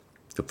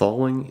The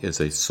following is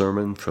a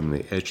sermon from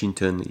the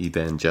Edgington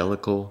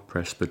Evangelical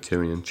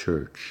Presbyterian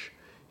Church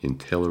in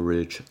Taylor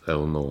Ridge,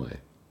 Illinois.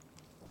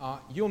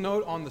 You'll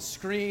note on the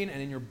screen and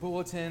in your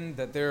bulletin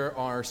that there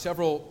are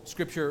several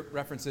scripture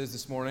references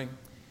this morning.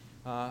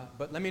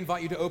 But let me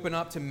invite you to open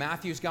up to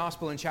Matthew's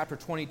Gospel in chapter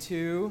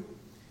 22.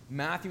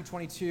 Matthew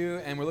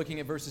 22, and we're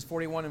looking at verses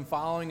 41 and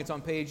following. It's on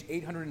page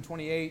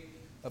 828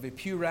 of a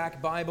Pew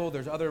Rack Bible.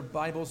 There's other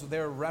Bibles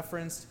there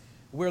referenced.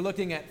 We're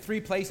looking at three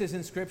places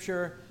in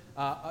Scripture.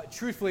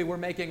 Truthfully, we're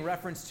making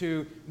reference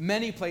to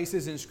many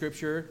places in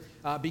Scripture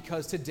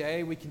because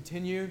today we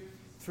continue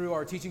through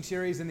our teaching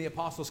series in the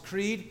Apostles'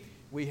 Creed.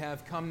 We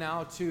have come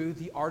now to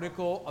the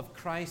article of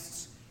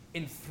Christ's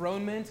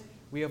enthronement.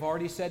 We have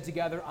already said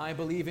together, I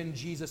believe in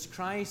Jesus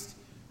Christ,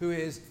 who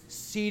is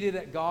seated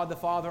at God the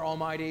Father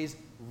Almighty's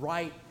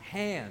right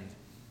hand.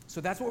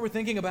 So that's what we're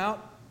thinking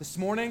about this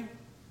morning.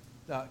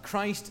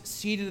 Christ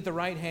seated at the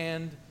right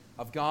hand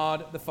of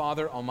God the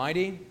Father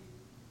Almighty.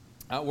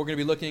 We're going to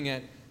be looking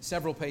at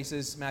several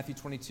places, Matthew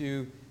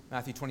 22,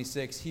 Matthew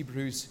 26,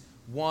 Hebrews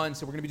 1.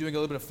 So we're going to be doing a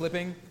little bit of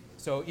flipping.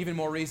 So even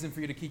more reason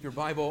for you to keep your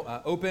Bible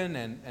open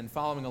and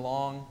following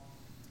along.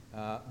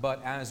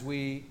 But as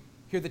we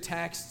hear the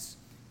texts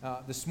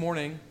this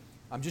morning,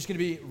 I'm just going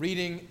to be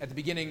reading at the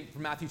beginning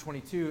from Matthew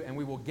 22, and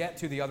we will get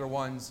to the other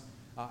ones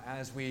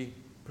as we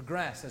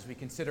progress, as we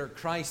consider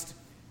Christ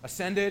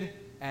ascended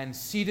and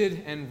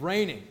seated and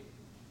reigning.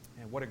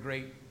 And what a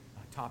great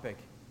topic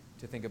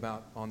to think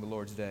about on the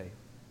Lord's Day.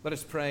 Let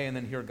us pray and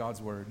then hear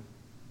God's word.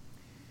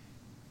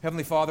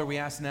 Heavenly Father, we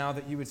ask now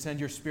that you would send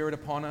your Spirit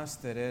upon us,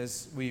 that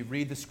as we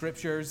read the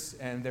Scriptures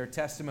and their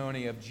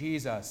testimony of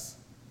Jesus,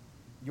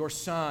 your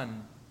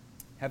Son,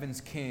 heaven's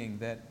King,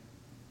 that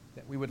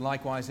we would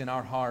likewise in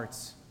our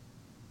hearts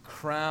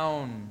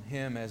crown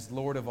him as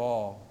Lord of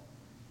all,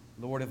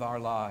 Lord of our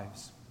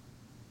lives.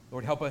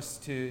 Lord, help us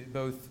to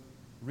both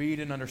read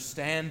and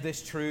understand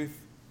this truth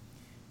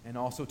and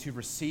also to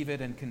receive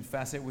it and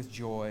confess it with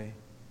joy.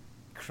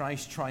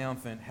 Christ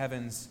triumphant,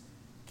 heaven's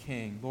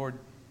King. Lord,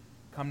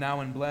 come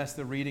now and bless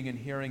the reading and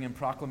hearing and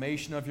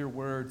proclamation of your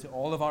word to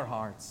all of our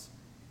hearts.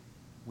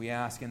 We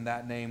ask in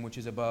that name which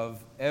is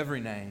above every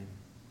name,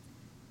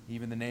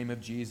 even the name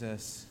of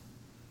Jesus.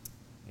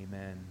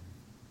 Amen.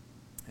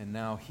 And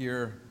now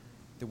hear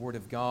the word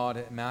of God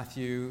at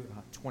Matthew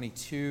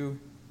 22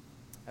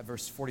 at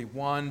verse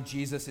 41.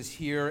 Jesus is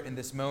here in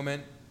this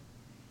moment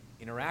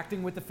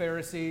interacting with the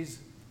Pharisees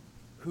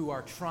who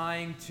are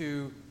trying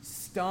to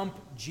stump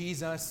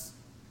Jesus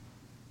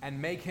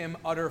and make him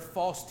utter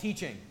false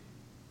teaching.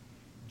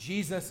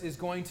 Jesus is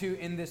going to,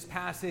 in this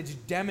passage,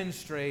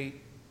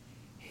 demonstrate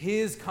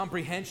his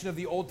comprehension of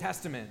the Old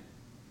Testament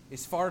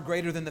is far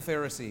greater than the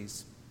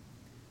Pharisees.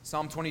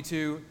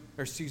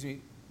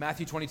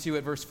 Matthew 22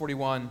 at verse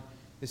 41,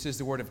 this is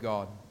the word of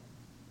God.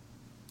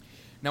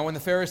 Now when the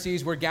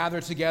Pharisees were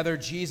gathered together,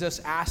 Jesus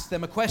asked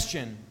them a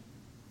question,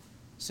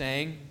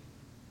 saying,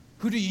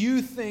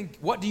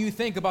 what do you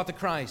think about the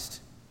Christ?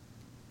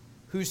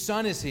 Whose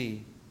son is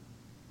he?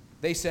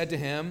 They said to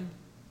him,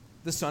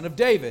 the son of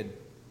David.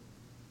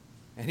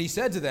 And he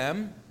said to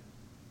them,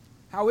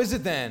 how is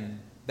it then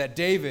that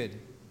David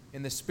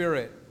in the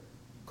Spirit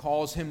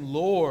calls him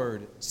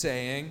Lord,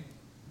 saying,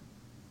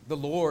 the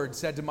Lord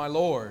said to my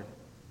Lord,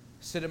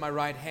 sit at my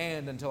right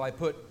hand until I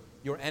put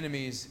your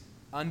enemies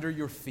under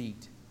your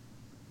feet.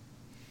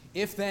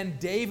 If then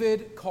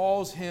David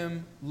calls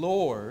him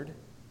Lord,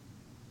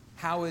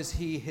 how is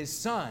he his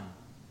son?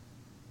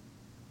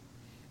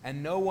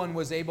 And no one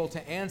was able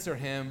to answer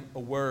him a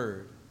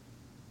word,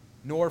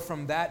 nor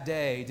from that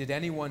day did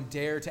anyone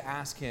dare to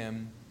ask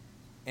him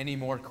any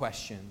more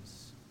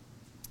questions.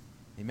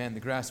 Amen.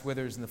 The grass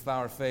withers and the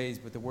flower fades,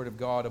 but the word of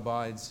God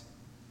abides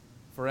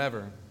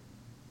forever.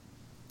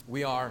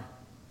 We are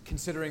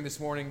considering this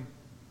morning,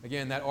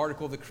 again, that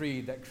article of the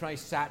Creed, that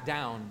Christ sat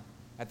down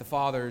at the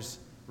Father's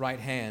right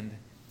hand.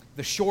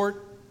 The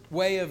short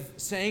way of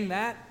saying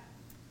that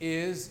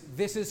is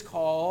this is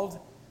called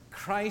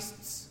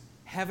Christ's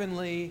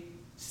heavenly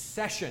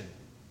session.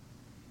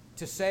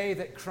 To say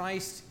that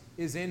Christ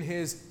is in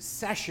his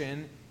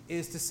session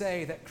is to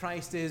say that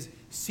Christ is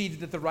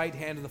seated at the right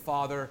hand of the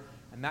Father,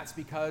 and that's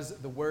because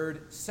the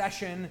word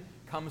session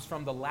comes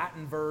from the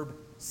Latin verb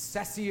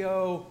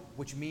sessio,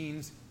 which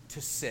means to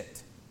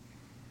sit.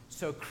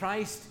 So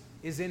Christ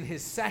is in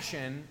his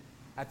session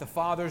at the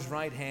Father's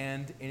right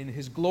hand in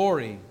his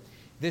glory.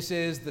 This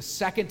is the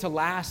second to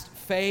last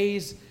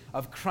phase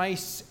of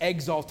Christ's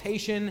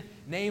exaltation,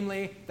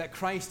 namely that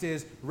Christ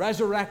is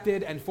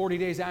resurrected, and 40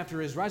 days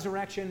after his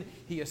resurrection,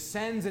 he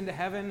ascends into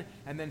heaven,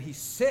 and then he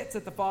sits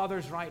at the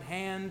Father's right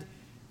hand,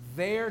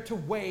 there to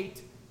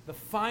wait the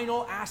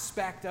final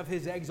aspect of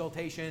his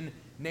exaltation,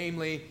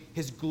 namely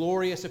his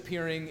glorious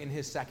appearing in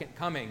his second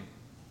coming,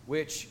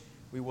 which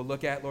we will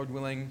look at, Lord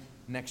willing,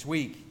 next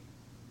week.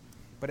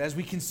 But as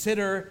we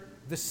consider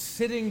the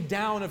sitting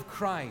down of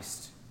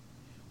Christ,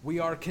 we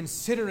are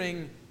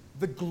considering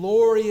the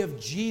glory of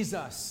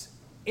Jesus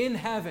in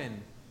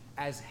heaven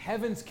as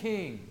heaven's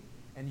King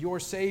and your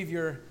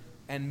Savior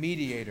and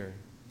mediator.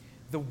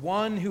 The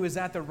one who is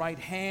at the right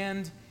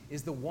hand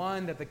is the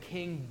one that the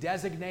king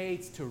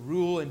designates to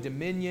rule and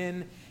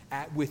dominion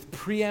with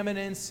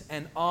preeminence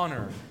and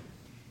honor.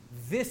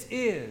 This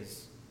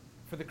is,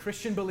 for the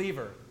Christian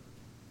believer,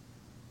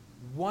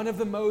 one of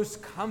the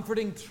most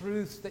comforting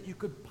truths that you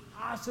could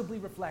possibly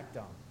reflect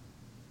on.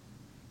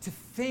 To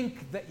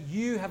think that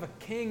you have a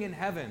king in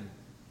heaven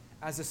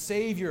as a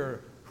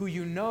Savior who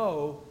you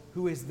know,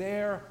 who is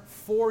there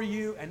for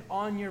you and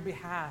on your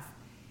behalf,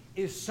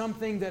 is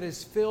something that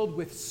is filled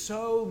with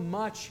so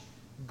much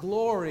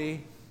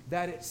glory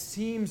that it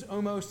seems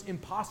almost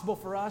impossible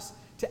for us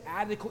to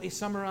adequately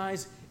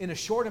summarize in a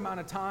short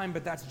amount of time,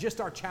 but that's just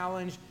our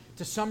challenge,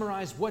 to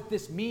summarize what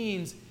this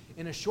means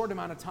in a short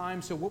amount of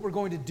time. So what we're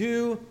going to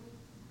do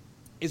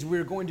is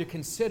we're going to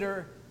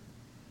consider,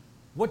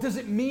 what does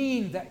it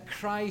mean that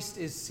Christ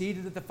is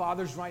seated at the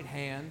Father's right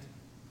hand?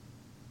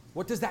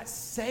 What does that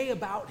say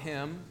about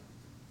him?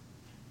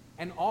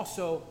 And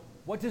also,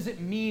 what does it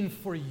mean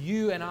for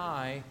you and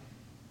I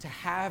to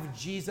have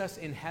Jesus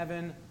in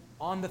heaven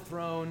on the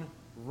throne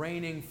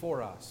reigning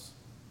for us?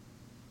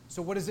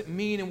 So what does it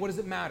mean and what does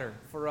it matter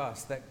for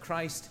us that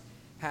Christ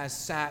has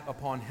sat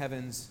upon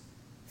heaven's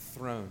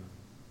throne?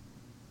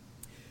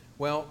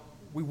 Well,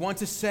 we want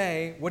to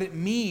say what it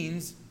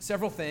means,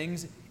 several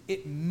things.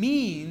 It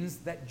means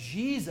that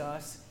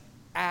Jesus,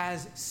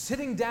 as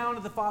sitting down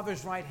at the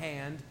Father's right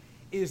hand,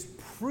 is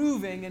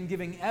proving and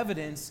giving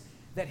evidence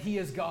that he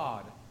is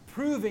God,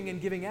 proving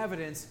and giving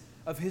evidence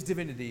of his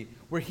divinity.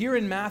 We're here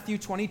in Matthew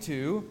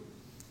 22,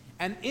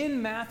 and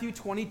in Matthew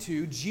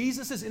 22,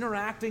 Jesus is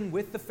interacting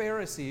with the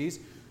Pharisees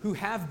who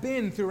have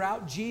been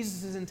throughout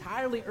Jesus'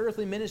 entirely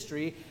earthly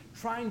ministry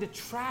trying to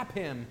trap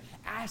him,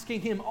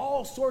 asking him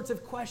all sorts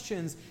of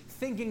questions,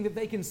 thinking that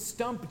they can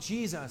stump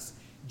Jesus.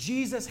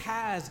 Jesus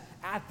has,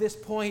 at this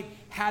point,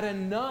 had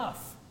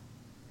enough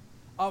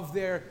of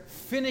their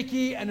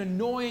finicky and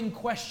annoying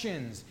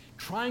questions,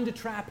 trying to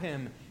trap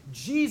him.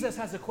 Jesus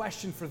has a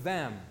question for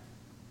them.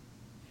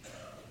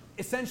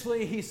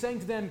 Essentially, he's saying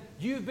to them,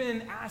 you've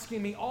been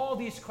asking me all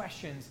these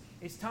questions.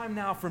 It's time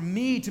now for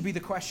me to be the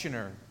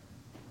questioner.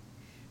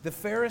 The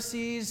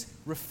Pharisees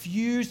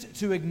refused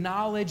to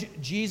acknowledge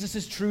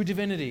Jesus' true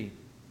divinity.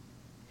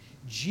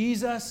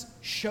 Jesus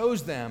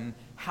shows them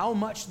how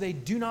much they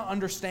do not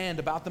understand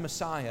about the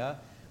Messiah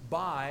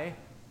by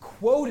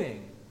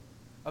quoting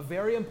a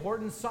very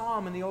important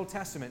psalm in the Old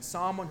Testament,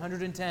 Psalm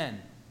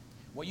 110.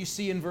 What you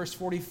see in verse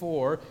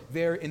 44,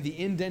 there in the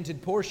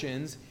indented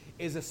portions,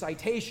 is a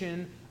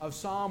citation of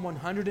Psalm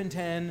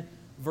 110,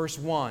 verse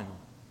 1.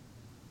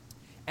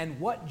 And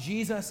what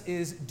Jesus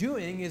is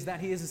doing is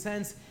that he is, in a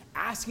sense,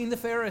 asking the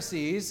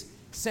Pharisees,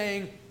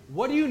 saying,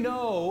 what do you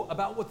know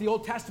about what the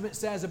Old Testament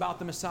says about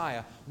the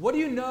Messiah? What do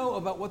you know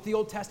about what the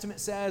Old Testament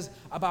says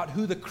about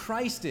who the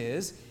Christ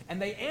is?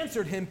 And they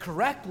answered him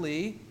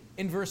correctly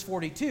in verse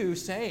 42,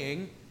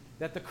 saying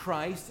that the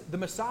Christ, the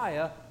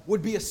Messiah,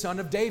 would be a son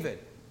of David.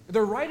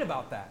 They're right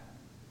about that.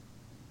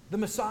 The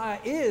Messiah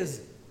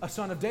is a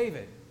son of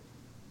David.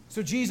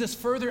 So Jesus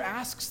further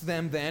asks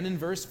them then in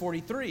verse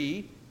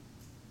 43,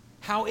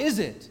 how is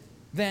it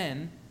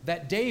then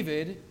that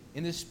David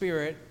in the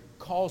Spirit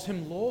calls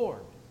him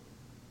Lord?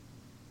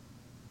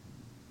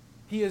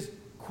 He is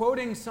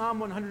quoting Psalm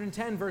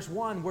 110 verse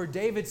 1 where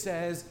David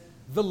says,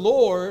 the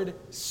Lord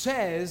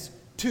says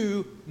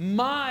to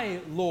my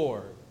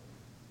Lord.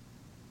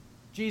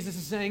 Jesus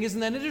is saying, isn't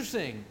that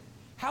interesting?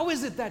 How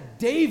is it that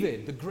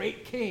David, the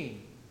great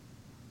king,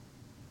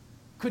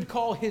 could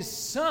call his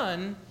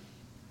son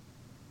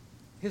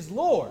his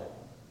Lord?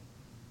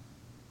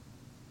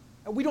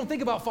 We don't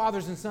think about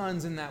fathers and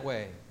sons in that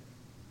way.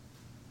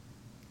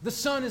 The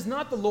Son is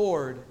not the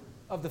Lord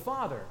of the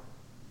Father.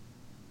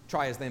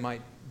 Try as they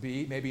might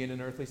be, maybe in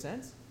an earthly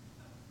sense.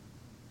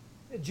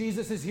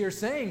 Jesus is here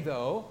saying,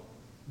 though,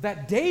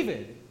 that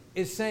David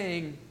is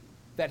saying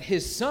that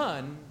his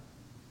son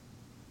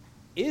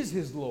is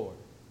his Lord.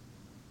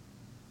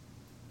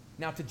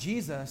 Now, to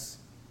Jesus,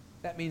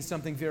 that means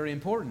something very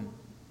important.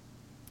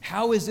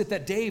 How is it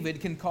that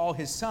David can call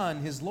his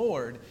son his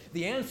Lord?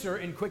 The answer,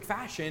 in quick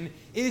fashion,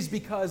 is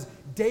because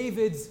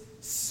David's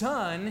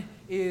son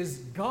is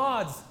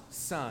God's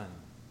son.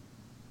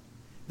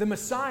 The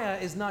Messiah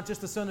is not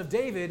just the son of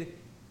David,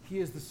 he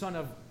is the son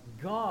of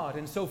God.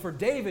 And so for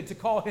David to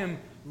call him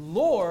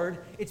Lord,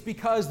 it's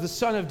because the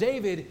son of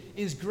David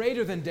is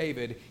greater than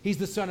David. He's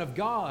the son of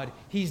God.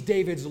 He's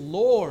David's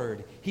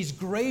Lord. He's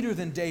greater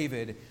than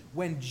David.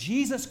 When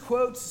Jesus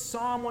quotes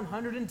Psalm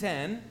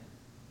 110,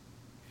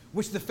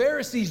 which the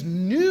Pharisees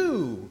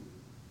knew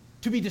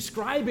to be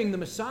describing the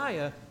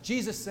Messiah,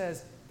 Jesus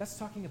says, that's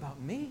talking about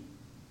me.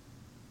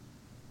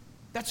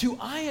 That's who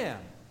I am.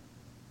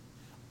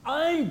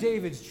 I'm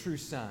David's true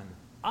son.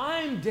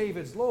 I'm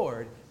David's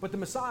Lord. But the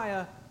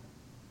Messiah,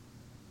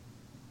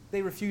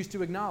 they refused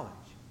to acknowledge.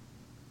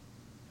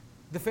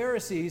 The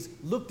Pharisees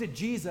looked at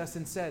Jesus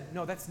and said,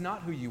 no, that's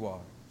not who you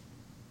are.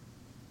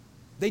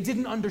 They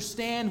didn't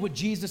understand what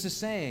Jesus is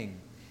saying.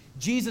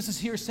 Jesus is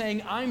here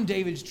saying, I'm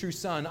David's true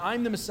son.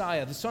 I'm the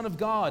Messiah, the Son of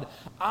God.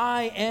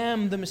 I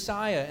am the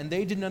Messiah. And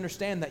they didn't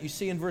understand that. You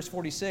see in verse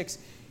 46,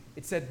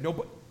 it said,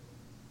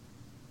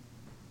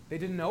 They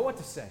didn't know what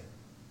to say.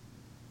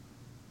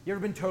 You ever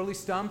been totally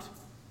stumped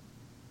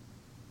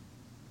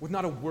with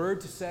not a word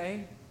to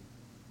say?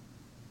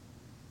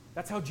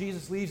 That's how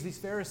Jesus leaves these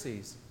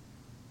Pharisees.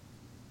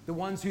 The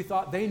ones who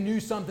thought they knew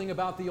something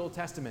about the Old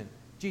Testament.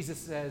 Jesus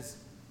says,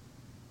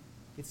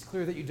 it's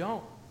clear that you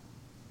don't,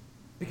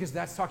 because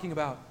that's talking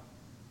about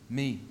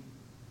me.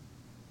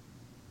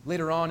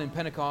 Later on in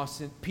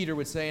Pentecost, Peter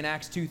would say in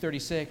Acts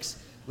 2:36,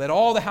 let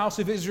all the house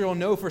of Israel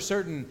know for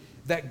certain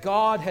that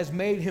God has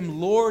made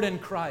him Lord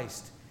and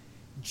Christ.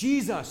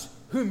 Jesus,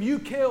 whom you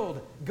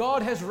killed,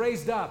 God has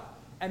raised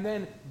up and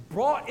then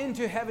brought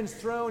into heaven's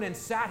throne and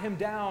sat him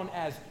down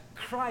as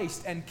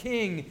Christ and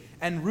King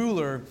and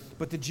ruler,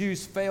 but the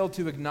Jews failed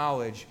to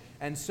acknowledge.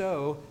 And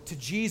so, to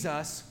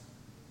Jesus,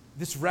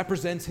 this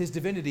represents his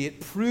divinity.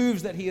 It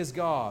proves that he is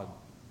God.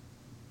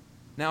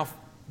 Now,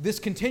 this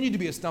continued to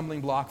be a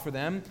stumbling block for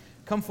them.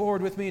 Come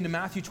forward with me into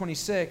Matthew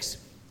 26.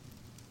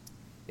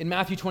 In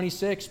Matthew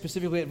 26,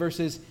 specifically at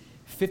verses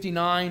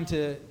 59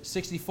 to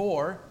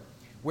 64,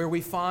 where we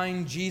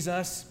find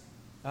Jesus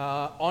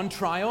on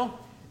trial.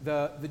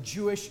 The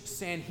Jewish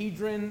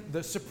Sanhedrin,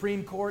 the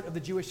Supreme Court of the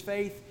Jewish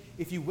faith,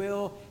 if you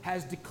will,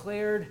 has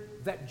declared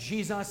that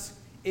Jesus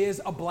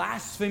is a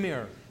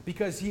blasphemer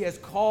because he has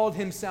called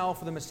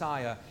himself the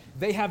Messiah.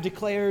 They have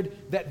declared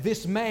that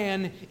this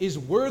man is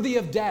worthy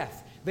of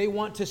death. They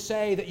want to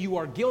say that you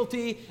are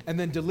guilty and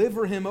then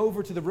deliver him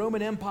over to the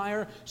Roman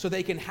Empire so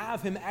they can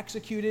have him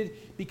executed,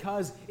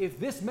 because if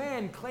this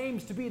man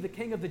claims to be the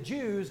king of the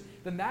Jews,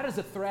 then that is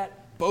a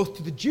threat both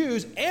to the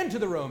Jews and to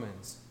the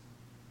Romans,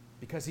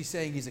 because he's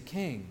saying he's a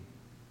king.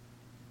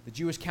 The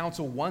Jewish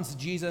council wants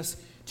Jesus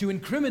to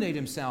incriminate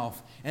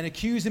himself and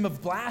accuse him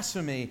of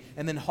blasphemy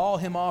and then haul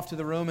him off to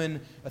the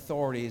Roman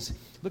authorities.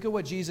 Look at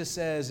what Jesus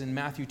says in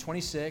Matthew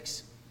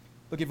 26.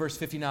 Look at verse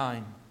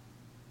 59.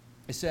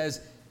 It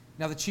says,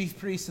 now the chief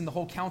priests and the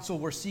whole council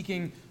were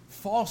seeking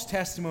false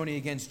testimony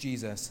against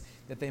Jesus,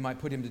 that they might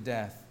put him to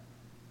death.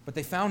 But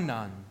they found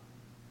none,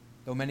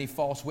 though many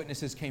false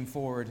witnesses came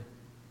forward.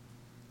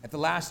 At the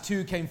last,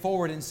 two came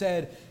forward and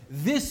said,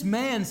 this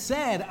man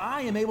said,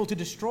 I am able to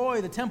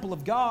destroy the temple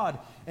of God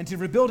and to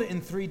rebuild it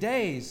in 3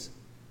 days.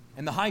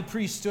 And the high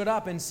priest stood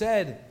up and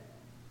said,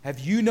 have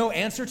you no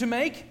answer to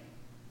make?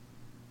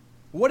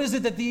 What is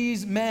it that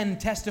these men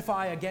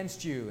testify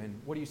against you? And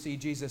what do you see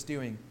Jesus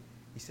doing?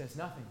 He says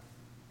nothing.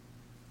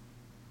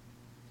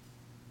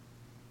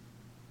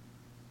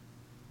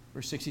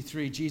 Verse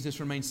 63, Jesus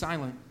remained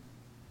silent.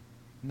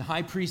 And the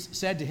high priest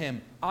said to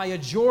him, I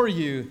adjure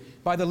you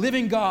by the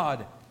living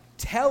God,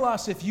 tell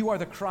us if you are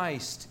the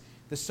Christ,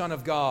 the Son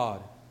of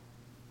God.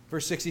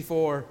 Verse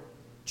 64,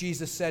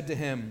 Jesus said to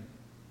him,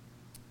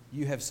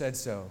 you have said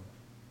so.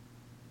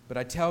 But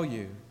I tell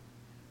you,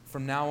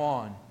 from now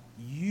on,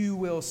 you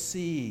will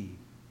see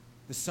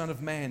the Son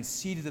of Man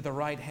seated at the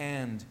right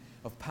hand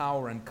of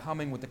power and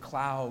coming with the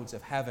clouds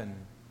of heaven.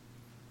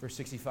 Verse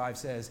 65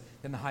 says,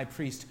 then the high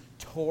priest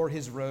tore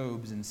his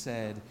robes and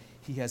said,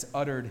 he has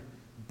uttered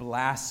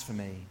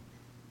blasphemy.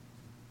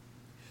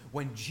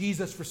 When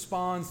Jesus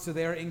responds to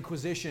their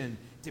inquisition,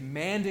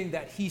 demanding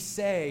that he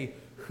say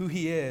who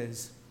he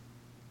is,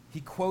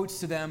 he quotes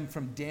to them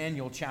from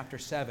Daniel chapter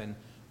 7,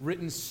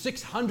 written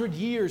 600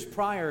 years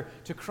prior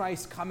to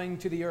Christ coming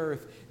to the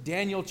earth.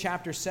 Daniel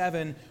chapter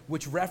 7,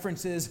 which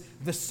references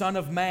the Son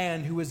of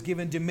Man who is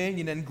given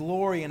dominion and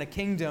glory and a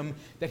kingdom,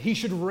 that he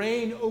should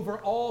reign over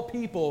all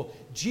people.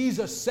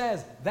 Jesus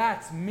says,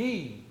 that's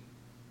me.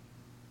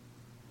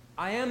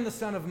 I am the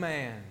Son of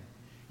Man.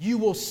 You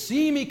will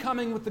see me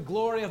coming with the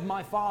glory of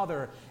my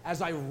Father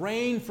as I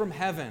reign from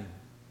heaven.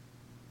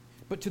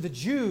 But to the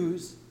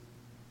Jews,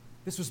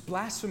 this was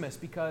blasphemous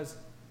because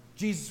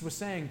Jesus was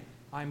saying,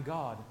 I'm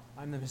God,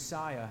 I'm the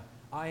Messiah,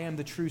 I am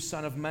the true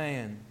Son of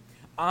Man.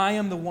 I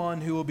am the one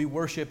who will be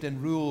worshipped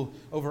and rule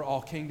over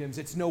all kingdoms.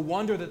 It's no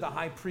wonder that the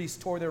high priest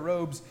tore their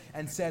robes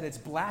and said it's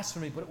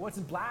blasphemy. But it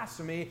wasn't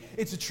blasphemy.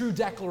 It's a true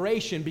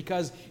declaration,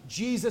 because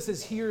Jesus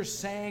is here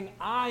saying,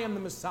 I am the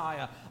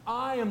Messiah.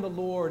 I am the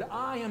Lord.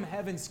 I am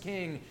heaven's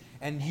King.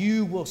 And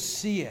you will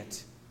see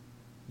it.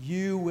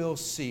 You will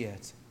see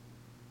it.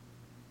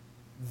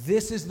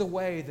 This is the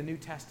way the New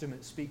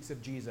Testament speaks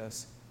of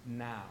Jesus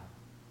now.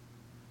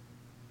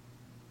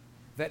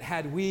 That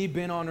had we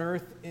been on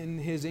earth in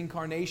his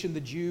incarnation, the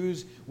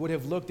Jews would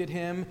have looked at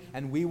him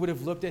and we would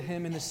have looked at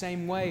him in the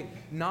same way,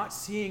 not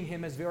seeing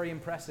him as very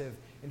impressive.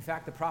 In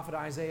fact, the prophet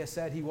Isaiah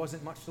said he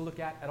wasn't much to look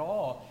at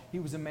all. He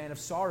was a man of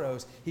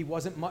sorrows. He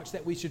wasn't much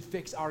that we should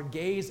fix our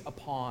gaze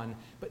upon.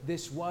 But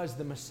this was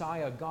the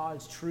Messiah,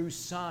 God's true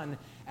Son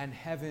and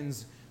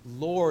heaven's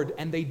Lord,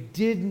 and they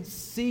didn't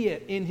see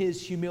it in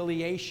his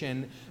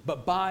humiliation,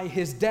 but by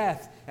his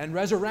death and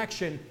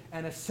resurrection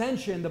and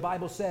ascension, the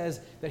Bible says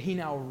that he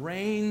now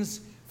reigns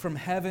from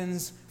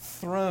heaven's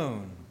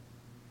throne.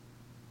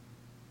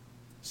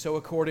 So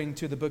according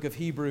to the book of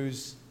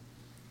Hebrews,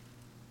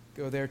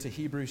 go there to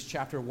Hebrews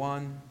chapter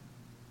 1.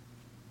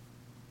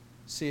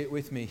 See it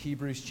with me.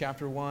 Hebrews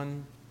chapter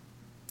 1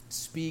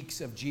 speaks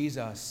of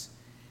Jesus,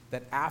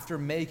 that after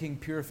making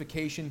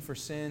purification for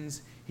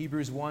sins,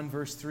 Hebrews 1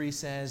 verse 3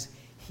 says,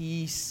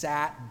 he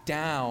sat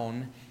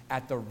down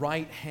at the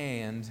right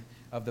hand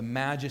of the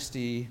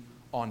Majesty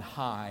on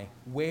high.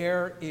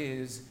 Where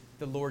is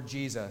the Lord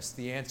Jesus?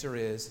 The answer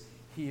is,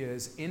 he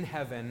is in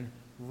heaven,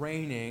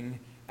 reigning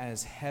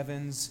as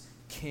heaven's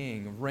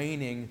king,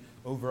 reigning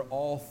over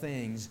all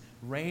things,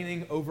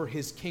 reigning over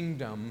his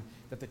kingdom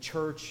that the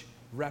church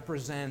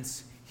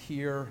represents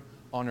here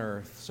on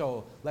earth.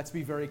 So let's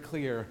be very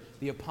clear.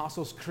 The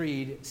Apostles'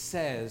 Creed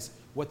says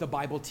what the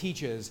Bible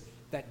teaches,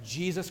 that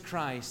Jesus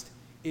Christ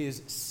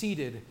is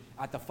seated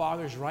at the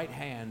Father's right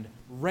hand,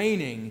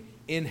 reigning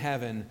in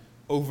heaven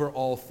over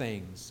all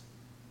things.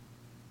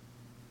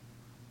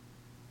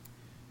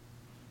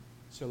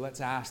 So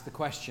let's ask the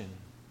question,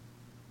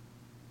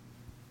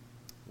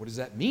 what does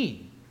that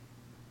mean?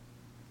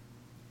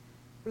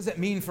 What does that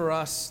mean for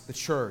us, the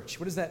church?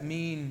 What does that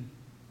mean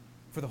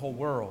for the whole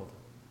world?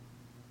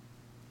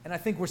 And I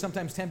think we're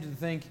sometimes tempted to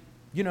think,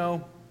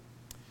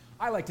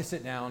 I like to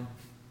sit down,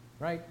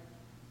 right?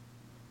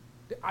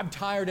 I'm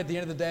tired at the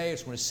end of the day. I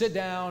just want to sit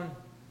down,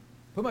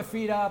 put my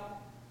feet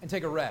up, and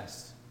take a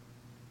rest.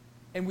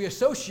 And we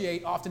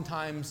associate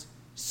oftentimes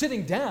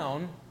sitting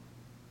down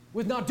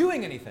with not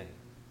doing anything,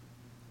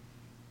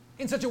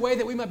 in such a way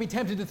that we might be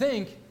tempted to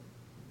think,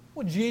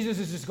 well, Jesus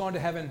has just gone to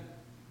heaven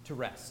to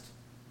rest.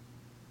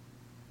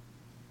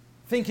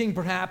 Thinking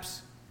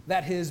perhaps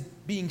that his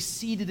being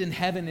seated in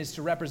heaven is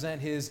to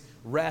represent his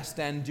rest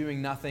and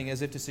doing nothing,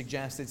 as if to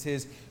suggest it's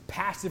his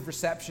passive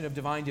reception of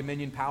divine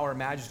dominion, power,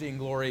 majesty, and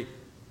glory,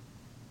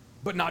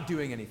 but not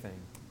doing anything.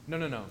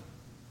 No.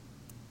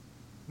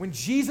 When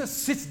Jesus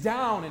sits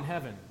down in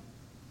heaven,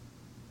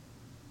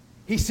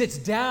 he sits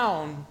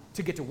down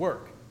to get to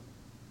work.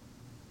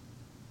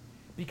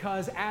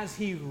 Because as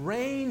he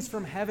reigns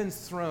from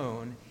heaven's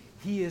throne,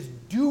 he is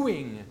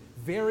doing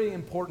very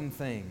important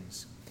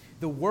things.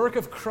 The work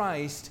of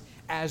Christ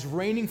as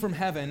reigning from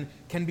heaven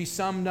can be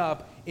summed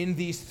up in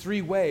these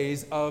three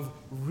ways of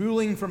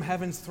ruling from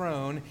heaven's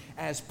throne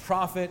as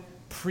prophet,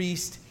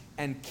 priest,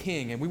 and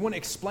king. And we want to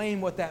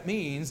explain what that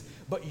means,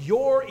 but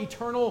your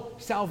eternal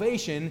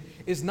salvation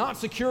is not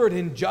secured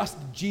in just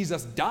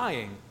Jesus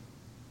dying.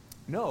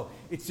 No,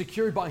 it's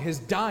secured by his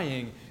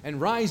dying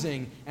and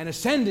rising and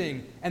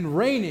ascending and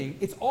reigning.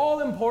 It's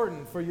all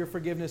important for your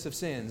forgiveness of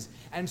sins.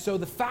 And so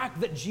the fact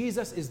that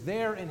Jesus is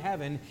there in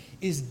heaven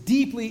is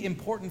deeply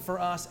important for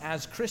us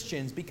as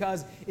Christians,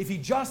 because if he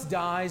just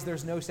dies,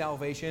 there's no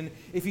salvation.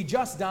 If he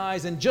just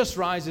dies and just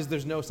rises,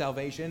 there's no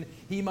salvation.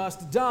 He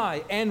must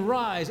die and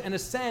rise and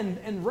ascend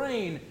and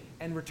reign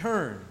and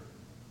return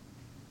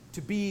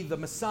to be the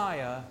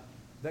Messiah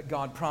that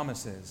God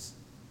promises.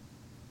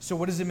 So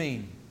what does it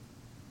mean?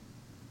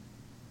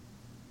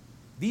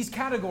 These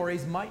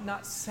categories might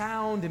not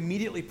sound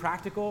immediately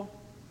practical,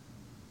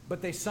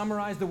 but they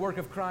summarize the work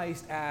of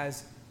Christ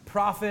as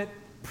prophet,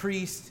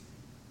 priest,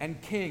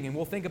 and king. And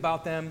we'll think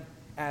about them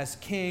as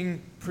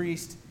king,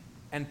 priest,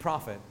 and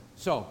prophet.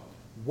 So,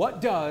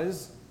 what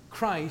does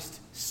Christ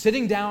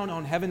sitting down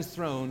on heaven's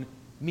throne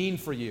mean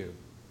for you?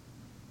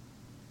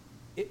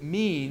 It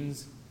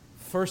means,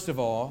 first of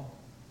all,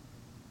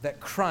 that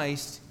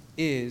Christ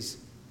is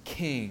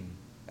king.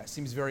 That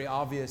seems very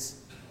obvious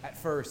at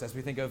first as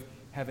we think of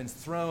heaven's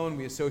throne.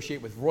 We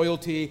associate with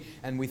royalty,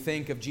 and we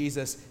think of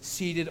Jesus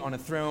seated on a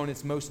throne.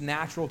 It's most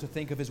natural to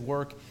think of his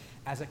work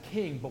as a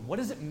king. But what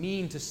does it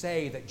mean to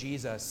say that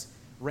Jesus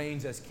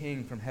reigns as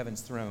king from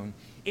heaven's throne?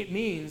 It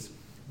means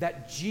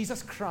that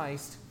Jesus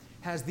Christ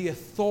has the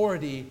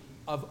authority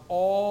of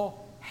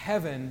all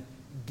heaven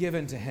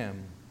given to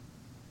him.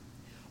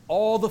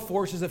 All the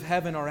forces of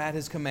heaven are at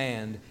his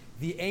command.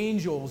 The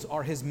angels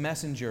are his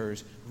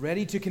messengers,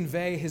 ready to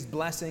convey his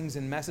blessings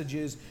and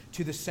messages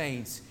to the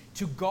saints,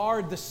 to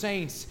guard the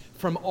saints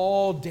from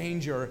all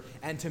danger,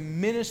 and to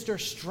minister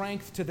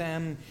strength to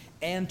them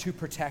and to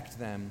protect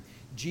them.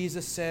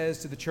 Jesus says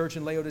to the church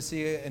in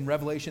Laodicea in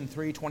Revelation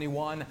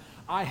 3:21,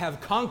 I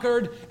have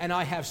conquered and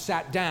I have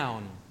sat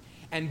down,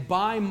 and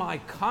by my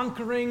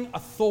conquering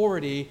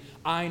authority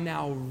I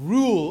now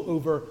rule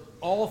over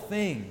all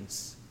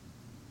things.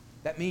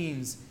 That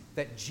means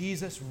that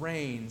Jesus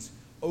reigns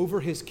over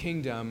his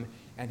kingdom,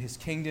 and his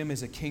kingdom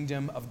is a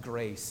kingdom of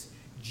grace.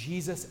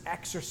 Jesus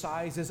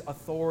exercises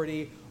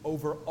authority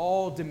over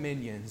all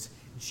dominions.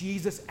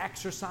 Jesus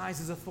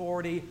exercises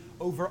authority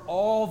over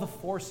all the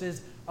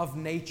forces of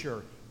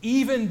nature,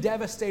 even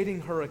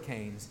devastating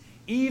hurricanes,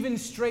 even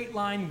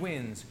straight-line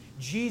winds.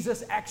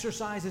 Jesus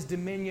exercises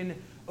dominion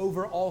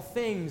over all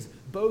things,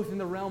 both in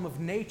the realm of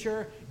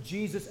nature.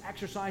 Jesus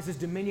exercises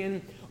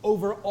dominion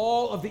over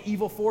all of the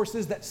evil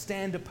forces that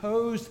stand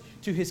opposed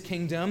to his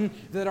kingdom,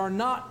 that are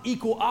not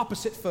equal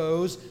opposite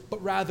foes,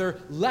 but rather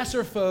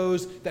lesser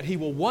foes that he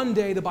will one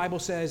day, the Bible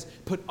says,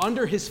 put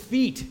under his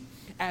feet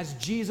as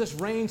Jesus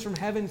reigns from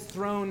heaven's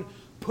throne,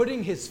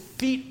 putting his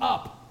feet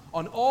up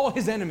on all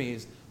his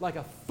enemies like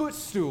a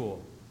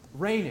footstool,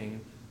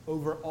 reigning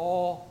over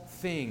all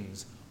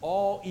things,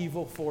 all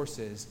evil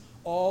forces,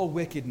 all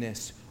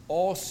wickedness,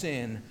 all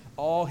sin,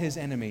 all his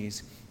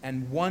enemies.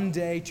 and one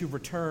day to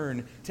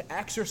return to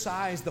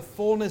exercise the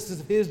fullness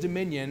of his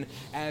dominion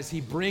as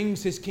he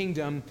brings his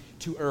kingdom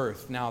to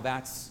earth. Now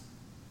that's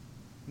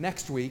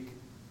next week.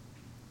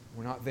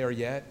 We're not there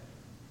yet.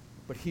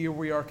 But here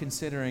we are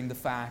considering the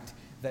fact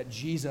that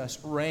Jesus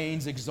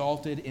reigns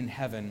exalted in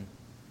heaven.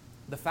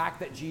 The fact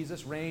that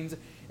Jesus reigns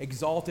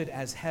exalted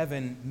as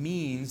heaven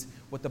means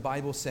what the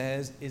Bible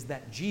says is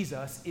that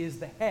Jesus is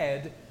the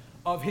head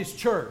of his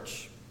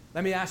church.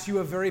 Let me ask you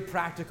a very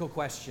practical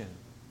question.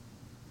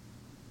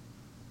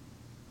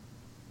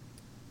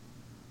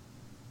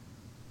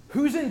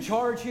 Who's in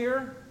charge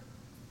here?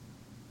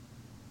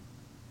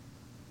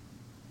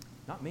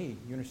 Not me.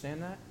 You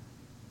understand that?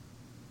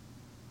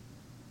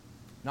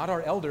 Not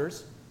our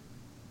elders.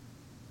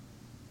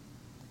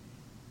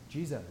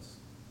 Jesus.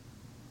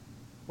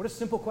 What a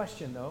simple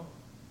question, though.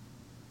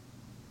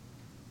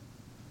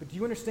 But do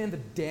you understand the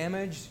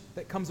damage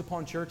that comes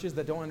upon churches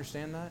that don't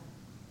understand that?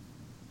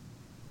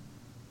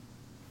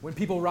 When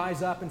people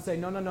rise up and say,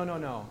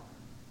 no,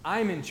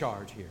 I'm in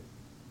charge here.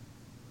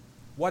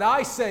 What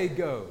I say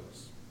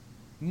goes.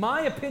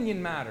 My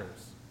opinion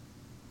matters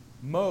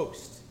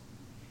most.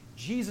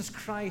 Jesus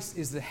Christ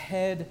is the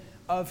head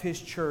of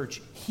his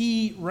church.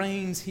 He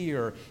reigns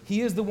here.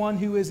 He is the one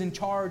who is in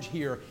charge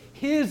here.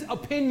 His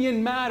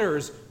opinion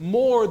matters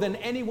more than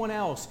anyone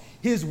else.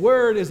 His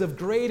word is of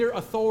greater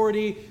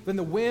authority than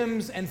the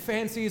whims and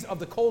fancies of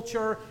the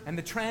culture and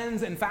the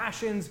trends and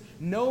fashions,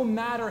 no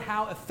matter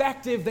how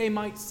effective they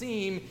might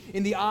seem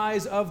in the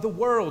eyes of the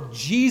world.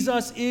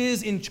 Jesus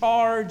is in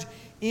charge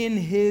in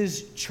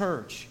his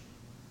church.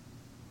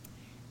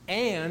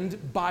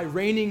 And by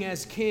reigning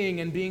as king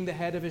and being the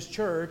head of his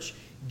church,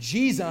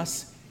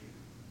 Jesus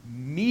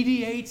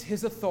mediates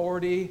his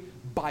authority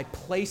by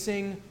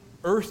placing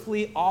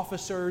earthly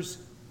officers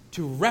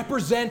to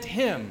represent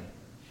him.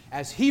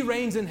 As he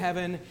reigns in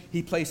heaven,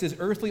 he places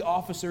earthly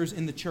officers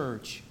in the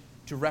church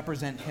to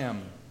represent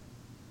him.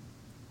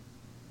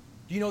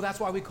 Do you know that's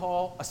why we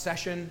call a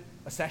session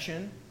a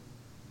session?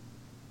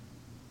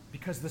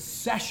 Because the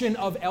session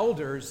of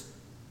elders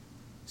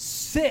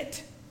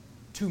sit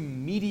to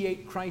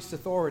mediate Christ's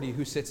authority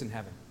who sits in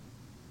heaven.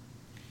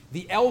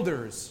 The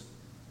elders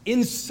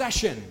in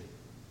session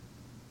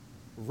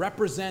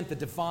represent the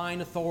divine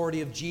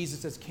authority of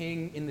Jesus as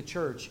king in the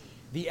church.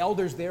 The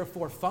elders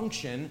therefore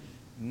function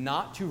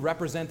not to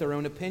represent their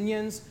own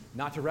opinions,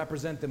 not to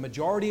represent the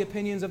majority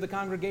opinions of the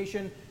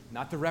congregation,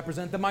 not to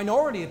represent the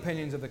minority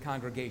opinions of the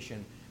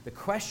congregation. The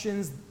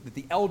questions that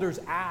the elders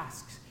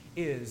ask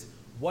is,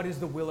 what is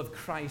the will of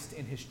Christ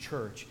in his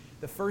church?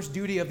 The first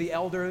duty of the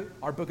elder,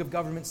 our Book of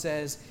Government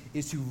says,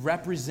 is to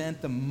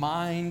represent the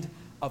mind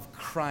of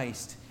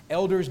Christ.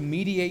 Elders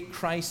mediate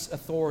Christ's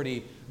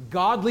authority.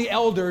 Godly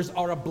elders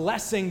are a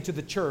blessing to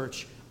the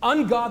church.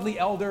 Ungodly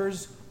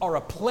elders are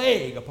a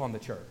plague upon the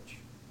church.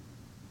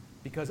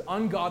 Because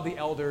ungodly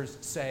elders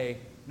say,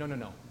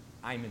 no,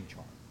 I'm in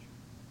charge.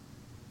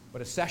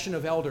 But a session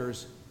of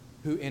elders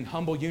who in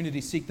humble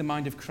unity seek the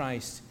mind of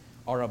Christ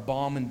are a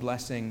balm and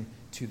blessing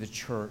to the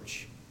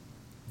church.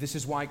 This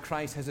is why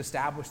Christ has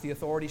established the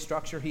authority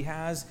structure he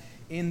has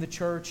in the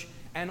church.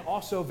 And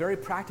also, very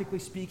practically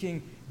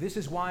speaking, this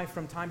is why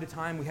from time to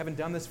time, we haven't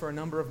done this for a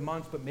number of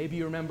months, but maybe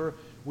you remember,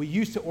 we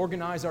used to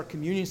organize our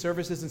communion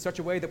services in such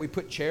a way that we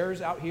put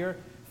chairs out here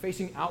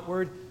facing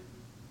outward.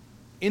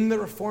 In the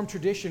Reformed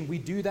tradition, we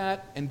do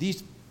that, and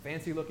these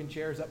fancy-looking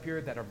chairs up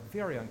here that are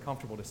very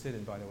uncomfortable to sit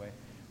in, by the way,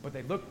 but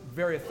they look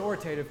very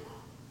authoritative.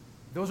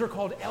 Those are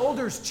called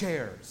elders'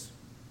 chairs.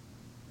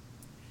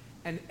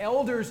 And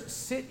elders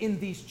sit in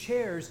these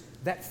chairs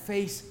that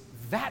face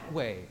that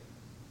way.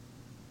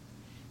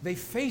 They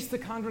face the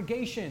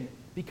congregation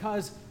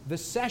because the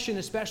session,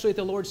 especially at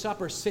the Lord's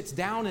Supper, sits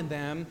down in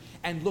them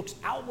and looks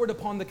outward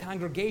upon the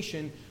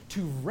congregation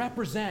to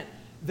represent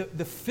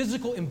the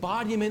physical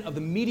embodiment of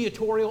the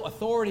mediatorial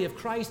authority of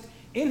Christ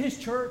in his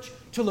church,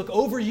 to look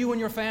over you and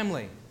your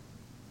family,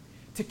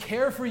 to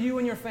care for you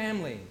and your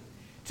family,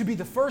 to be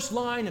the first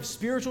line of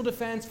spiritual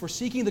defense for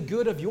seeking the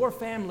good of your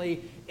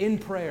family in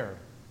prayer,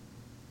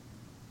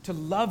 to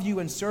love you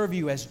and serve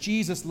you as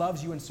Jesus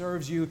loves you and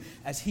serves you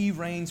as he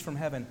reigns from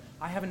heaven.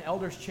 I have an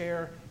elder's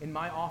chair in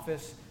my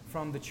office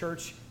from the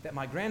church that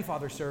my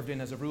grandfather served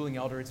in as a ruling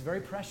elder. It's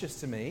very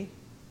precious to me.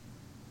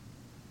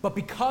 But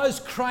because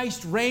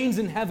Christ reigns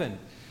in heaven,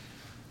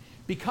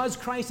 because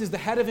Christ is the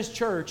head of his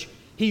church,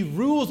 he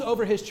rules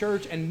over his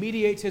church and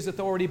mediates his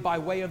authority by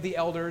way of the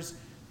elders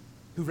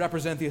who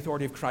represent the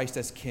authority of Christ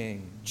as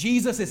king.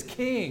 Jesus is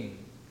king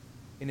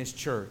in his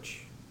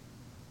church.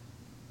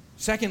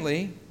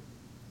 Secondly,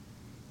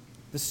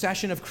 the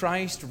session of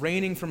Christ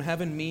reigning from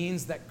heaven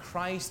means that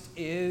Christ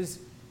is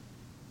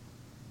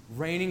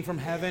reigning from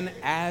heaven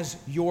as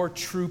your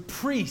true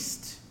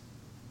priest.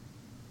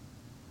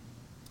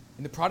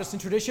 In the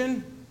Protestant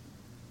tradition,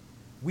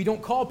 we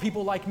don't call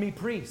people like me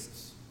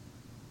priests.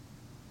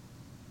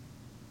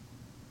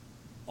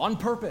 On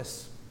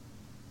purpose.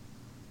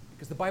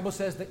 Because the Bible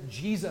says that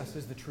Jesus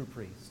is the true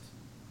priest.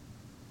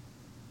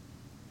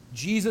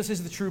 Jesus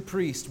is the true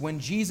priest. When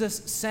Jesus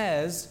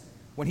says,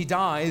 when he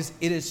dies,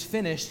 it is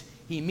finished,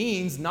 He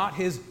means not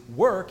his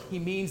work, he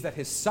means that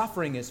his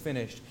suffering is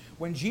finished.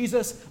 When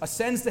Jesus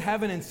ascends to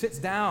heaven and sits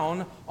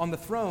down on the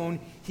throne,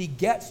 he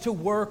gets to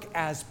work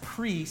as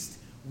priest,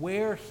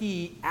 where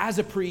he, as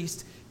a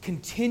priest,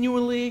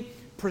 continually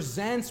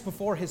presents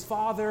before his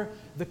Father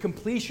the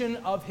completion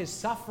of his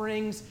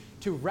sufferings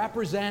to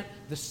represent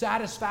the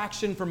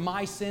satisfaction for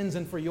my sins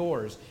and for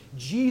yours.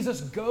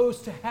 Jesus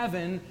goes to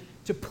heaven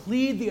to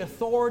plead the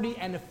authority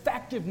and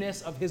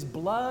effectiveness of his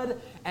blood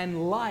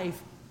and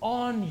life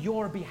on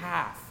your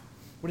behalf.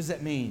 What does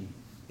that mean?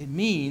 It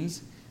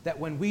means that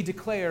when we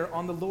declare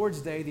on the Lord's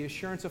Day the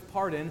assurance of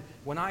pardon,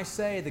 when I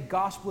say the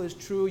gospel is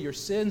true, your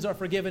sins are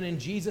forgiven in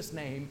Jesus'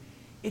 name,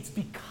 it's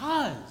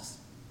because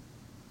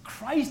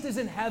Christ is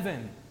in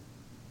heaven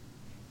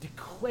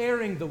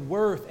declaring the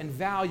worth and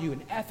value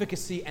and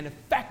efficacy and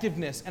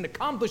effectiveness and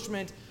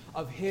accomplishment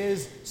of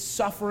his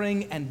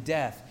suffering and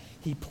death.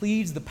 He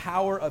pleads the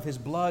power of his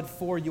blood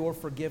for your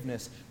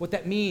forgiveness. What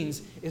that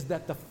means is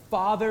that the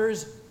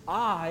Father's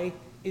eye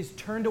is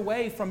turned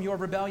away from your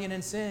rebellion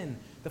and sin.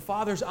 The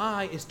Father's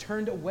eye is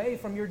turned away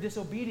from your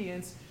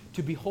disobedience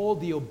to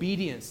behold the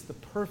obedience, the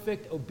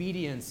perfect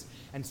obedience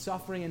and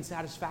suffering and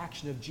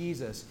satisfaction of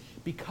Jesus.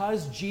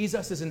 Because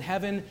Jesus is in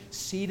heaven,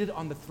 seated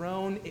on the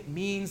throne, it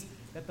means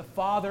that the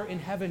Father in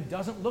heaven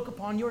doesn't look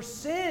upon your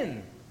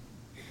sin.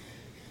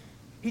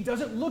 He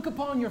doesn't look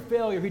upon your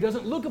failure. He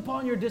doesn't look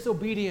upon your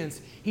disobedience.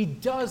 He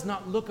does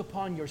not look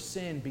upon your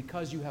sin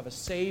because you have a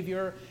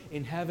Savior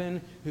in heaven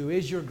who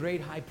is your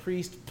great high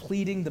priest,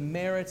 pleading the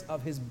merits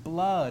of his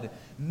blood,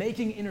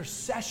 making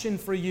intercession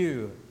for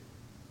you.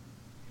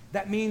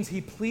 That means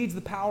he pleads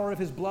the power of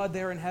his blood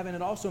there in heaven.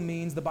 It also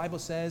means, the Bible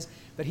says,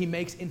 that he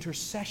makes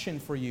intercession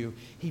for you.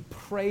 He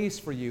prays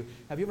for you.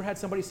 Have you ever had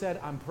somebody said,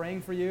 "I'm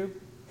praying for you"?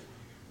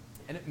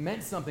 And it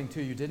meant something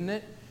to you, didn't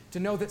it? To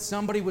know that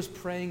somebody was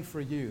praying for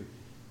you.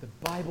 The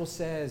Bible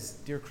says,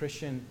 dear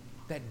Christian,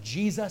 that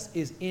Jesus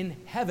is in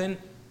heaven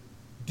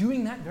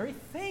doing that very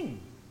thing,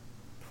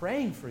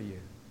 praying for you.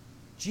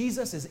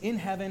 Jesus is in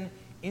heaven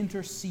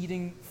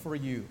interceding for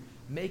you,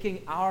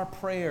 making our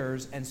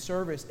prayers and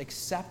service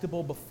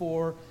acceptable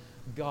before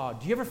God.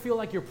 Do you ever feel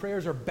like your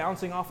prayers are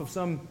bouncing off of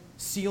some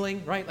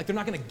ceiling, right? Like they're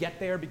not going to get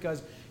there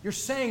because you're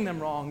saying them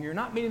wrong, you're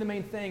not meaning the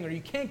main thing, or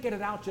you can't get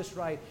it out just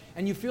right,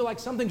 and you feel like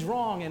something's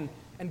wrong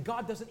and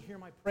God doesn't hear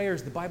my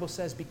prayers. The Bible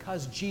says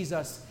because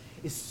Jesus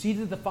is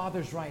seated at the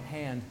Father's right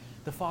hand,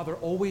 the Father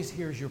always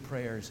hears your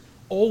prayers,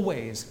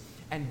 always.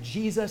 And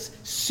Jesus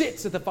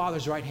sits at the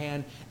Father's right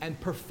hand and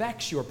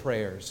perfects your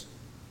prayers.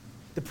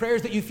 The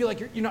prayers that you feel like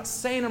you're not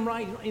saying them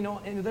right,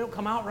 and they don't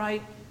come out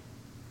right,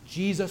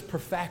 Jesus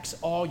perfects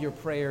all your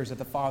prayers at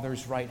the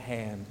Father's right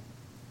hand.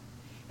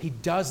 He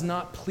does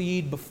not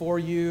plead before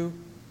you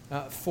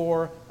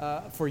for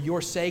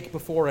your sake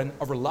before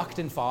a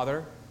reluctant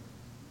Father.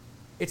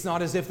 It's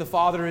not as if the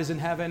Father is in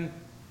heaven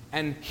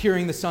and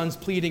hearing the Son's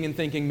pleading and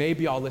thinking,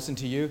 maybe I'll listen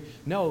to you.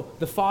 No,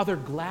 the Father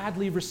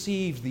gladly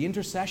receives the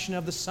intercession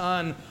of the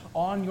Son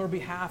on your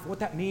behalf. What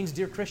that means,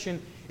 dear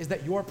Christian, is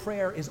that your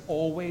prayer is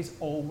always,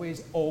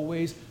 always,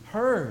 always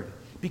heard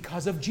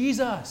because of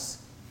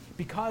Jesus.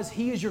 Because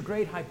he is your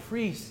great high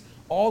priest,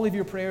 all of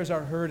your prayers are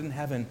heard in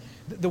heaven.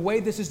 The way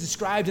this is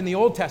described in the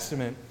Old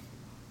Testament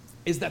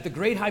is that the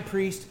great high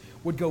priest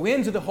would go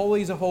into the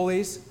holies of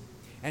holies,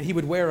 and he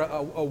would wear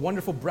a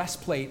wonderful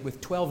breastplate with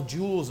 12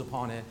 jewels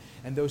upon it.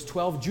 And those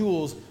 12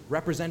 jewels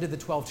represented the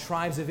 12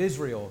 tribes of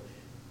Israel.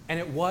 And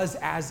it was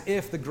as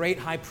if the great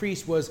high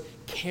priest was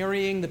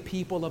carrying the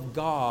people of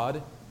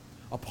God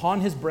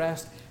upon his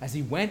breast as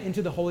he went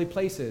into the holy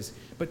places.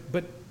 But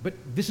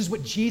this is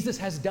what Jesus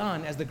has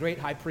done as the great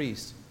high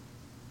priest.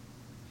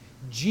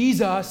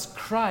 Jesus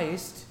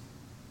Christ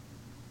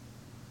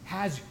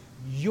has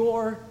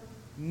your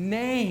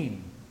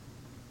name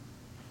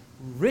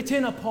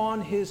written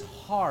upon his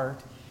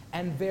heart,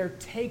 and there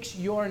takes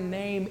your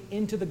name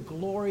into the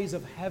glories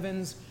of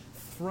heaven's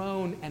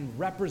throne and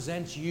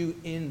represents you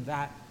in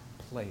that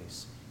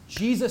place.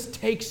 Jesus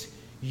takes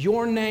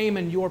your name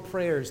and your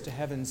prayers to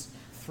heaven's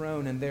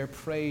throne, and there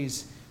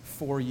prays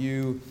for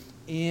you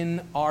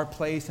in our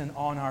place and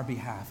on our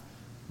behalf.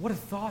 What a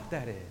thought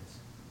that is.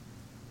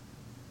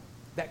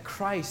 That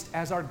Christ,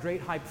 as our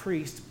great high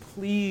priest,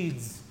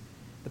 pleads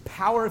the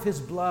power of his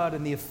blood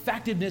and the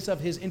effectiveness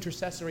of his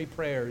intercessory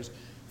prayers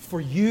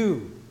for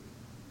you.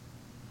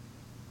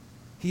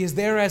 He is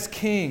there as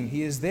king,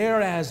 he is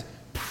there as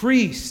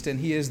priest, and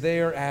he is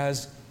there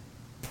as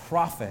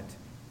prophet.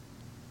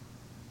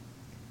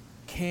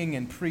 King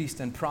and priest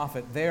and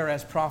prophet. There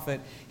as prophet,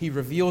 he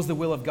reveals the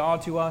will of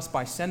God to us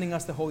by sending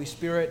us the Holy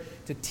Spirit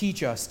to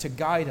teach us, to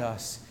guide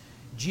us.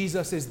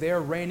 Jesus is there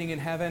reigning in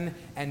heaven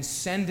and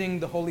sending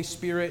the Holy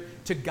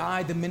Spirit to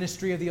guide the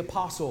ministry of the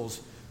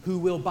apostles, who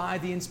will, by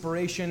the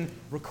inspiration,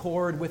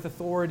 record with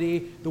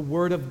authority the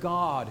Word of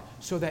God,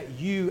 so that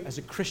you, as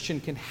a Christian,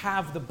 can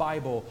have the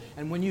Bible.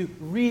 And when you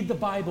read the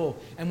Bible,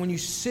 and when you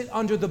sit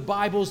under the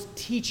Bible's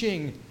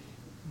teaching,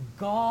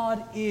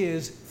 God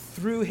is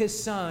through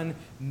his Son,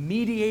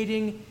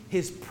 mediating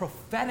his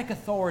prophetic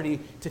authority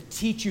to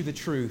teach you the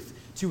truth,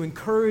 to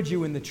encourage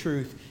you in the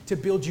truth, to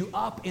build you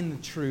up in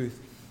the truth,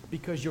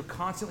 because you're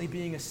constantly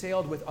being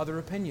assailed with other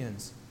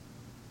opinions.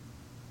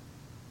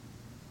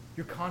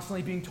 You're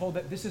constantly being told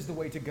that this is the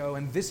way to go,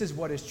 and this is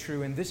what is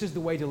true, and this is the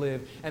way to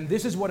live, and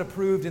this is what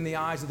approved in the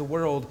eyes of the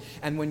world.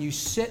 And when you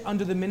sit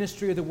under the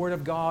ministry of the Word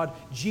of God,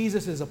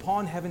 Jesus is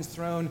upon heaven's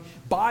throne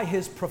by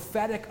his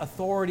prophetic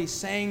authority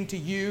saying to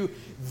you,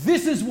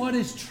 this is what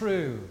is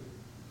true.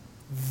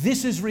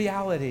 This is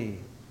reality.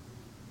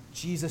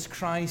 Jesus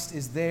Christ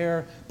is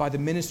there by the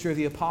ministry of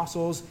the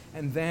apostles,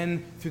 and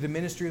then through the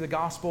ministry of the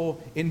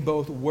gospel in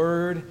both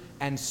word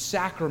and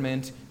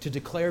sacrament to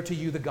declare to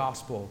you the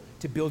gospel,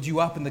 to build you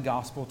up in the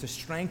gospel, to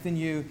strengthen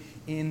you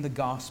in the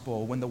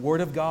gospel. When the word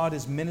of God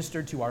is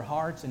ministered to our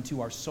hearts and to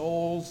our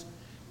souls,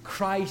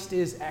 Christ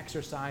is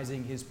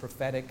exercising his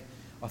prophetic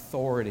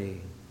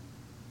authority.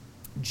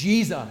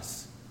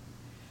 Jesus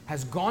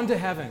has gone to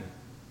heaven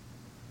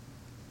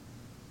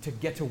to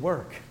get to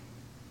work,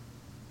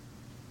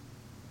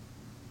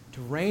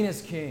 to reign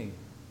as king,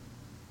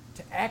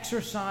 to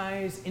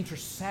exercise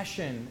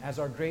intercession as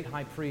our great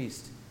high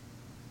priest,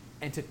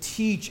 and to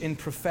teach in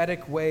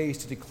prophetic ways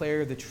to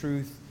declare the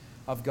truth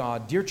of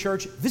God. Dear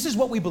church, this is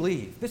what we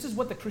believe. This is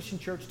what the Christian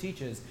church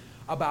teaches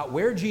about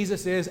where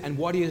Jesus is and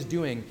what he is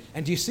doing.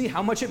 And do you see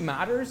how much it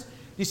matters? Do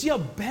you see how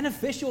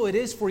beneficial it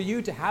is for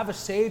you to have a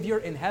Savior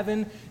in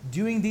heaven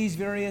doing these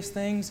various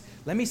things?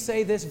 Let me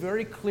say this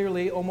very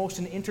clearly, almost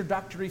in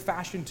introductory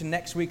fashion to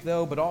next week,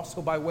 though, but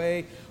also by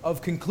way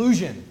of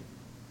conclusion.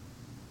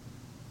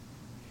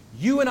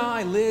 You and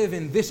I live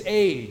in this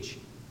age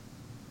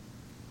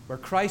where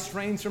Christ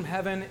reigns from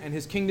heaven and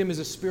his kingdom is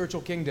a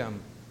spiritual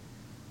kingdom.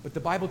 But the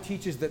Bible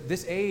teaches that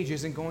this age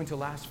isn't going to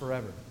last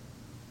forever.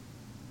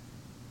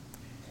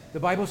 The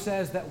Bible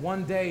says that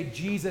one day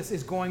Jesus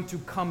is going to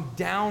come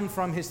down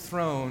from his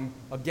throne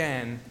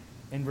again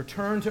and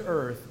return to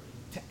earth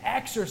to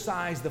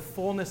exercise the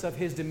fullness of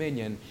his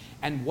dominion.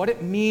 And what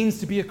it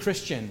means to be a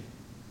Christian,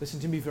 listen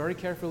to me very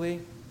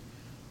carefully,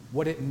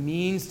 what it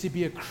means to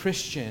be a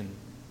Christian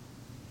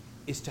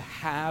is to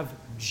have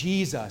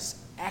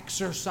Jesus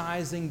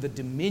exercising the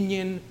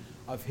dominion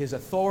of his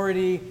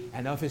authority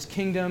and of his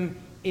kingdom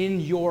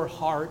in your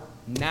heart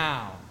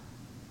now.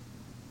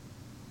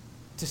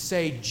 To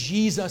say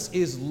Jesus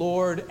is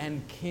Lord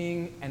and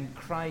King and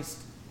Christ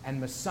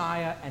and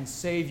Messiah and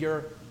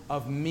Savior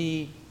of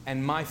me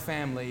and my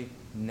family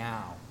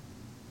now.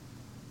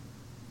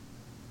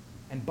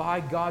 And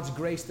by God's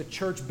grace, the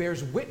church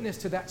bears witness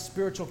to that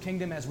spiritual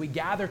kingdom as we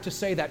gather to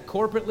say that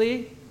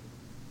corporately.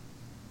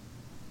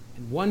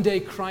 And one day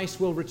Christ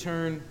will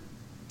return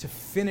to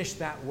finish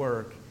that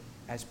work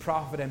as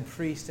prophet and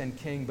priest and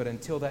king. But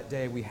until that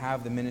day, we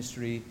have the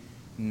ministry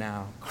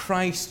now.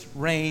 Christ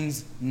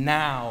reigns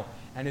now.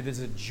 And it is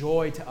a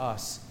joy to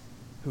us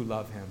who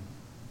love him.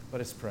 Let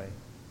us pray.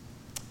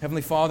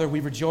 Heavenly Father,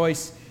 we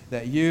rejoice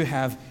that you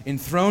have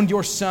enthroned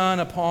your Son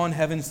upon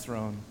heaven's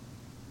throne.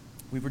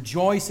 We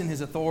rejoice in his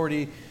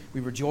authority.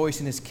 We rejoice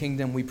in his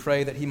kingdom. We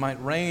pray that he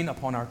might reign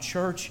upon our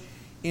church,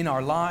 in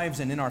our lives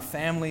and in our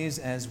families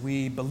as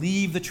we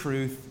believe the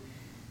truth.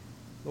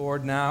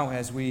 Lord, now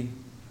as we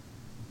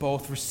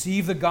both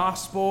receive the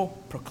gospel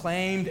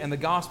proclaimed and the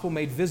gospel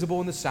made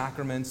visible in the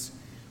sacraments,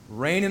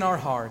 reign in our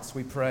hearts,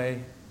 we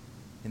pray.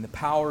 In the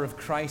power of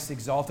Christ's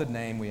exalted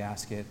name, we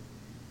ask it.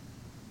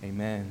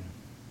 Amen.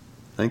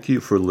 Thank you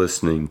for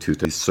listening to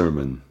this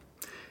sermon.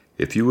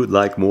 If you would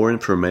like more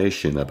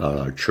information about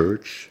our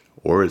church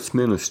or its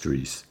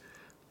ministries,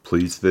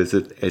 please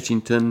visit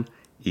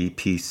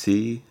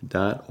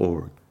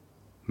edgingtonepc.org.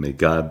 May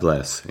God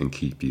bless and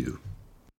keep you.